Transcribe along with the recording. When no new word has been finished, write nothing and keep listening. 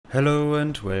Hello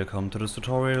and welcome to this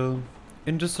tutorial.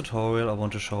 In this tutorial I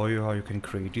want to show you how you can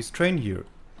create this train here.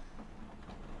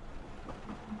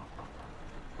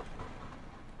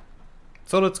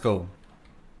 So let's go.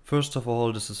 First of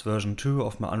all, this is version 2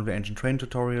 of my Unreal Engine train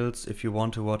tutorials. If you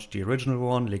want to watch the original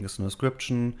one, link is in the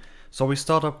description. So we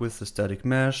start up with the static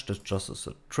mesh, that just is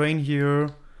a train here.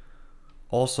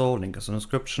 Also, link is in the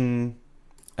description.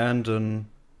 And then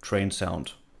train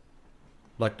sound.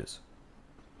 Like this.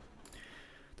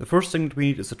 The first thing that we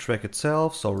need is the track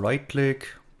itself, so right click,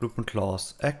 blueprint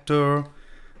class actor,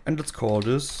 and let's call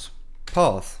this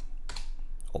path.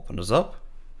 Open this up,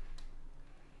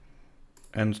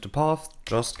 and the path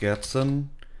just gets a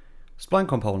spline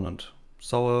component,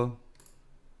 so a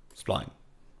spline.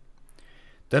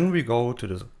 Then we go to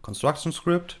the construction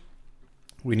script.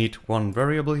 We need one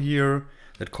variable here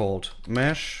that's called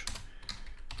mesh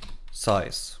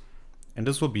size, and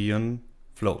this will be a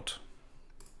float.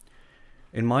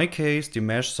 In my case, the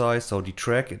mesh size, so the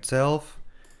track itself,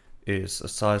 is a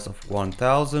size of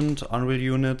 1000 Unreal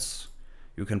units.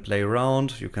 You can play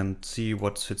around, you can see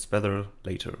what fits better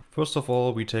later. First of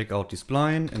all, we take out the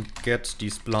spline and get the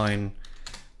spline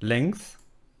length.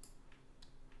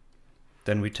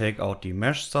 Then we take out the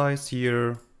mesh size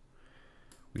here.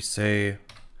 We say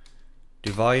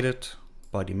divide it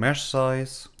by the mesh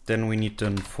size. Then we need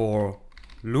an for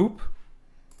loop,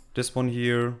 this one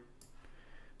here,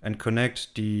 and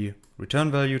connect the return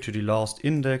value to the last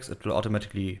index. It will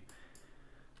automatically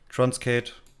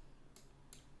truncate.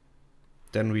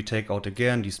 Then we take out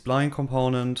again the spline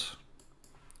component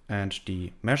and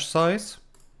the mesh size.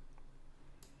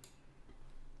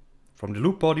 From the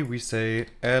loop body we say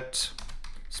add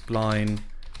spline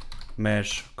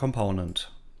mesh component.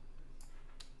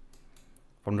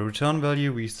 From the return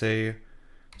value we say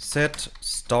set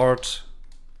start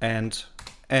and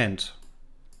end.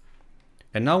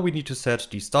 And now we need to set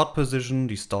the start position,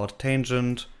 the start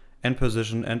tangent, end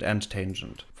position and end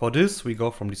tangent. For this we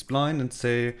go from the spline and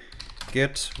say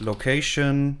get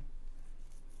location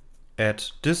at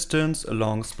distance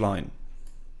along spline.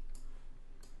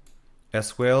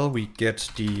 As well we get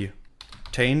the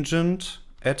tangent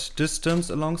at distance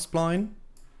along spline.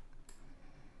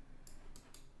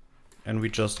 And we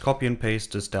just copy and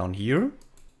paste this down here.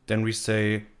 Then we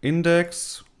say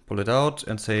index, pull it out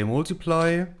and say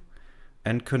multiply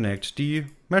and connect the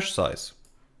mesh size.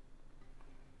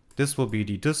 This will be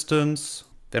the distance.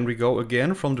 Then we go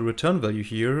again from the return value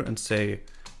here and say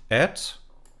add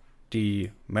the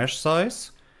mesh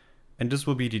size, and this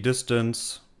will be the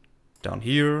distance down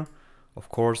here. Of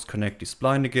course, connect the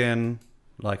spline again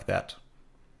like that.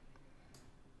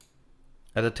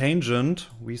 At a tangent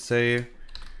we say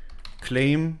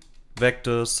claim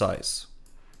vector size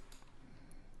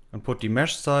and put the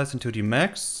mesh size into the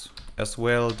max as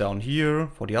well down here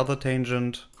for the other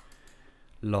tangent,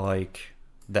 like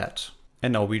that.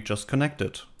 And now we just connect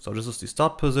it. So this is the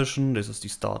start position, this is the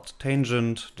start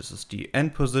tangent, this is the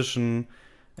end position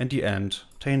and the end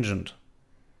tangent.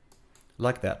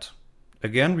 Like that.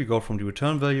 Again, we go from the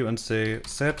return value and say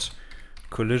set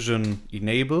collision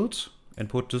enabled and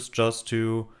put this just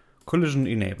to collision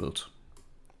enabled.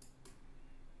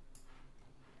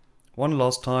 One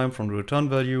last time from the return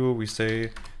value we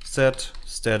say set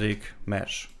static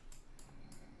mesh.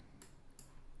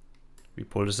 We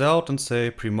pull this out and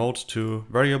say promote to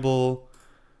variable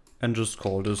and just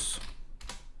call this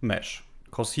mesh.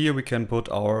 Because here we can put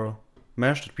our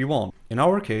mesh that we want. In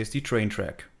our case, the train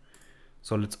track.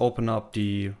 So let's open up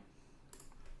the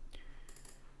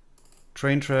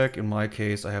train track. In my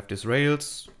case, I have these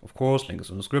rails. Of course, link is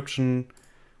in the description.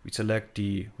 We select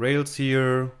the rails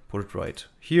here, put it right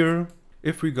here.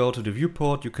 If we go to the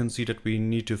viewport, you can see that we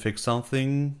need to fix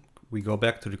something. We go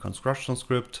back to the construction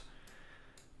script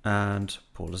and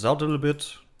pull this out a little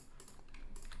bit.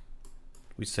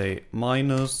 We say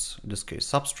minus, in this case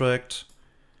subtract,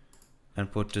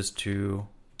 and put this to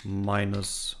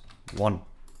 -1.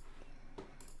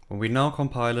 When we now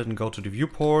compile it and go to the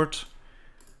viewport,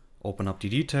 open up the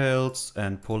details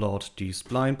and pull out the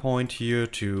spline point here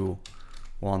to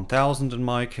 1000 in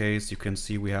my case, you can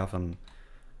see we have an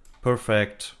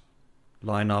perfect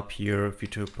line up here. If we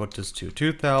put this to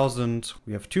 2000,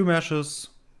 we have two meshes.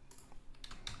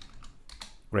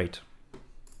 Great.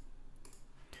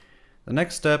 The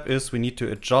next step is we need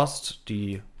to adjust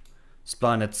the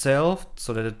spline itself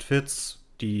so that it fits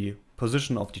the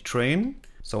position of the train.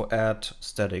 So add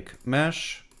static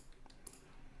mesh,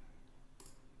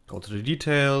 go to the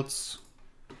details,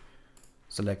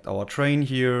 select our train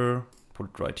here, put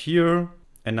it right here,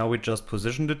 and now we just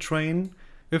position the train.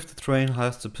 If the train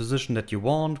has the position that you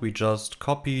want, we just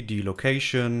copy the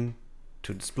location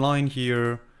to the spline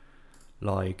here,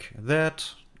 like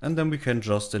that. And then we can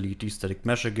just delete the static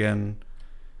mesh again,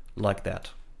 like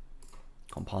that.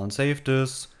 Compile and save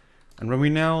this. And when we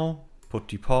now put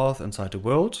the path inside the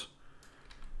world,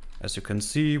 as you can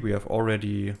see, we have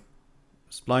already a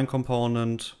spline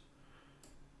component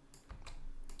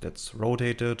that's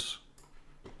rotated.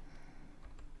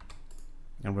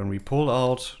 And when we pull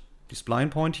out the spline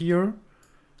point here,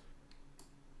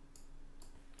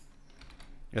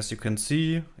 as you can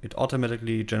see, it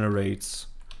automatically generates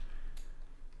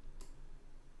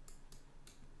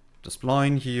the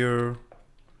spline here.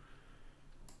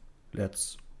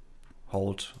 Let's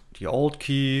hold the Alt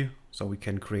key so we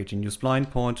can create a new spline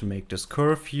point to make this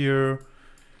curve here,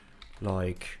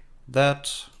 like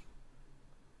that.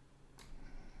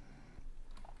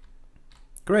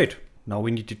 Great. Now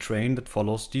we need the train that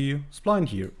follows the spline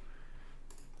here.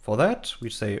 For that, we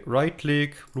say right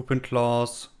click, blueprint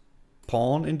class,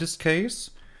 pawn in this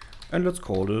case, and let's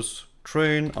call this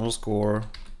train underscore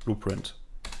blueprint.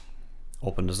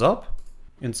 Open this up.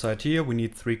 Inside here we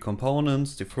need 3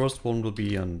 components. The first one will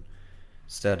be an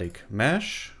static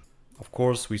mesh. Of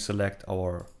course we select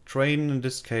our train in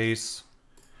this case,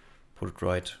 put it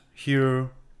right here,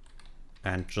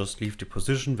 and just leave the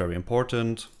position, very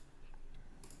important.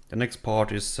 The next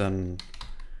part is an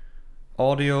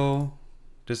audio,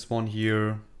 this one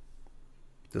here.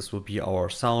 This will be our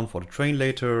sound for the train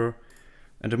later.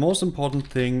 And the most important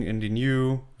thing in the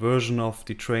new version of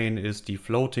the train is the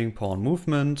floating pawn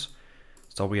movement.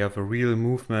 So we have a real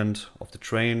movement of the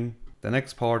train. The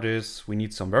next part is we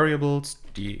need some variables,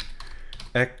 the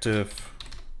active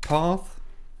path.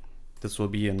 This will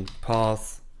be in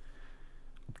path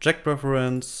object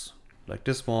reference, like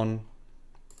this one.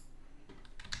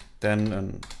 Then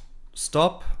a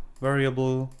stop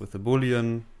variable with a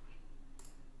boolean.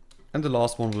 And the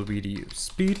last one will be the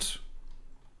speed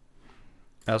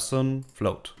as a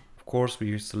float. Of course,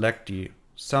 we select the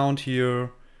sound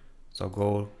here. So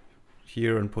go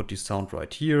here and put the sound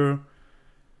right here.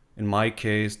 In my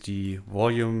case, the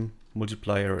volume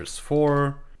multiplier is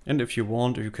 4. And if you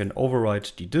want, you can override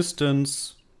the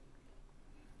distance.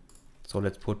 So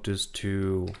let's put this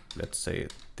to, let's say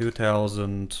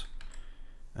 2000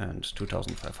 and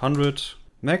 2500.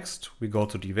 Next, we go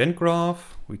to the event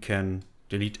graph. We can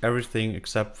delete everything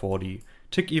except for the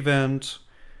tick event.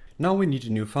 Now we need a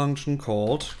new function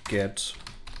called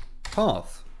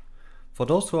getPath. For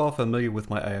those who are familiar with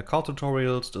my IRK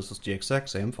tutorials, this is the exact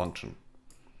same function.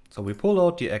 So we pull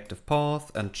out the active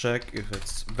path and check if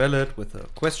it's valid with a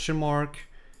question mark,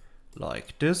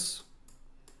 like this.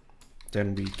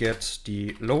 Then we get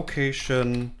the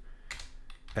location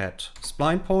at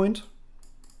spline point.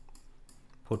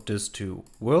 Put this to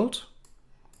world.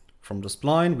 From the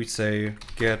spline we say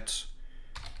get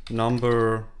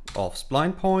number of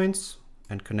spline points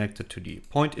and connect it to the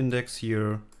point index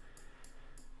here.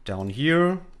 Down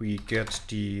here we get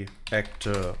the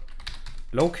actor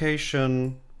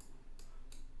location.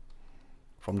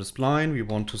 From the spline we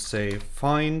want to say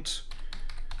find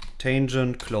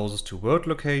tangent closest to world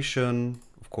location.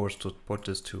 Of course, to put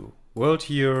this to world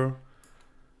here,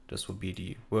 this will be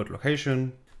the world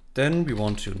location. Then we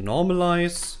want to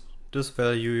normalize this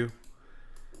value.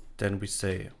 Then we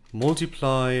say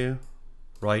multiply,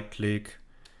 right click,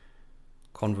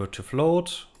 convert to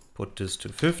float, put this to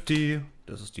 50.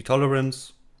 This is the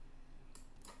tolerance.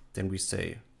 Then we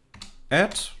say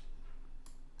add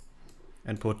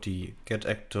and put the get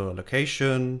actor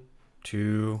location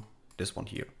to this one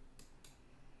here.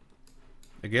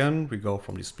 Again, we go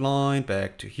from the spline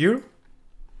back to here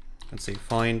and say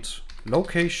find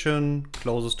location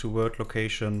closest to world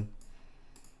location.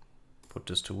 Put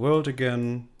this to world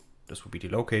again. This will be the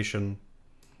location.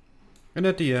 And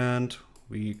at the end,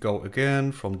 we go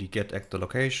again from the get actor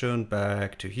location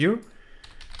back to here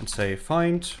and say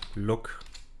find look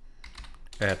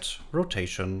at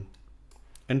rotation.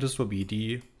 And this will be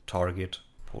the target.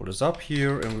 Pull this up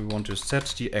here and we want to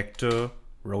set the actor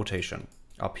rotation.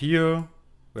 Up here,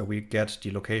 where we get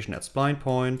the location at spline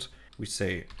point, we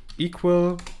say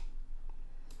equal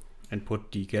and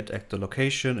put the get actor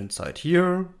location inside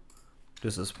here.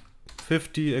 This is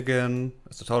 50 again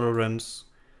as the tolerance.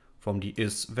 From the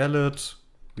is valid,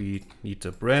 we need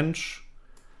a branch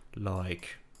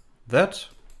like that.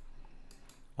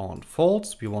 On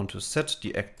false, we want to set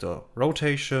the actor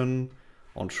rotation.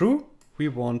 On true, we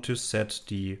want to set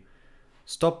the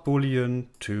stop boolean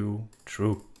to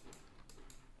true.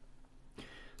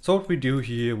 So what we do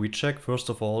here, we check first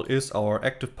of all, is our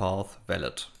active path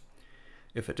valid?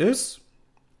 If it is,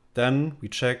 then we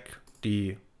check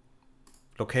the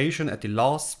location at the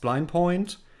last spline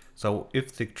point. So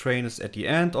if the train is at the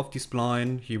end of the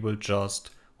spline, he will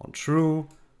just, on true,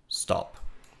 stop.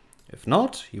 If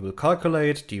not, he will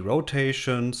calculate the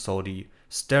rotation, so the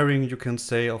steering, you can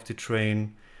say, of the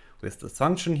train with the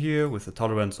function here with the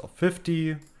tolerance of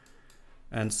 50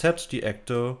 and set the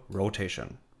actor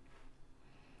rotation.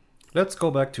 Let's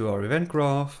go back to our event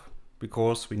graph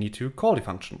because we need to call the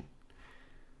function.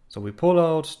 So we pull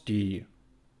out the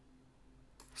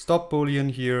stop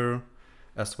boolean here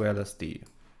as well as the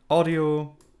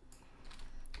audio.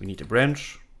 We need a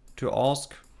branch to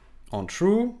ask. On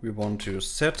true, we want to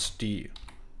set the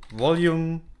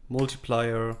volume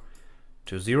multiplier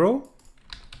to 0.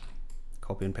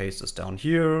 Copy and paste this down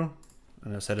here.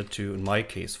 And I set it to, in my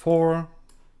case, 4.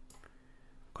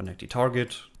 Connect the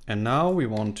target. And now we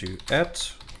want to add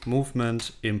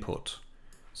movement input.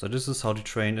 So this is how the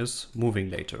train is moving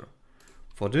later.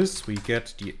 For this, we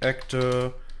get the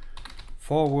actor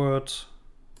forward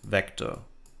vector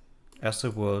as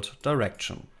the world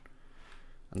direction.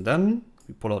 And then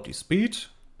we pull out the speed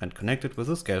and connect it with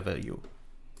a scale value.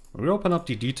 When we open up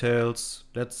the details,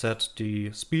 let's set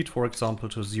the speed, for example,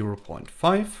 to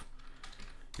 0.5.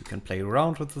 You can play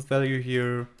around with this value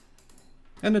here.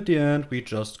 And at the end, we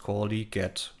just call the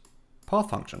get path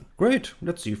function. Great,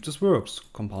 let's see if this works.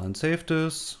 Compile and save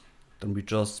this. Then we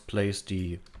just place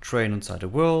the train inside the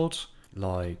world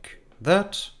like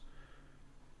that.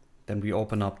 Then we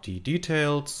open up the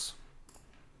details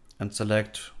and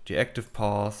select the active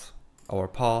path, our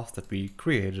path that we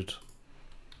created.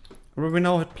 When we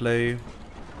now hit play,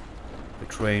 the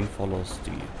train follows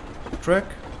the track.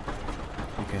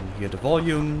 You can hear the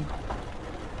volume.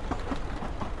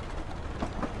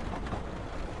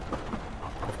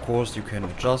 Of course, you can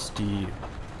adjust the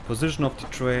position of the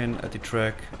train at the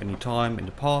track anytime in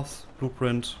the path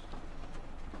blueprint.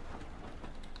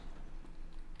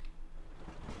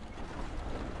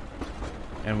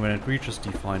 And when it reaches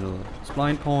the final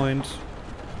spline point,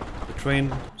 the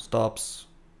train stops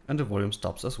and the volume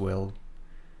stops as well.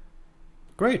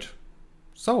 Great!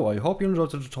 So I hope you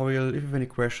enjoyed the tutorial. If you have any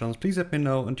questions, please let me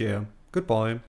know, and yeah, goodbye.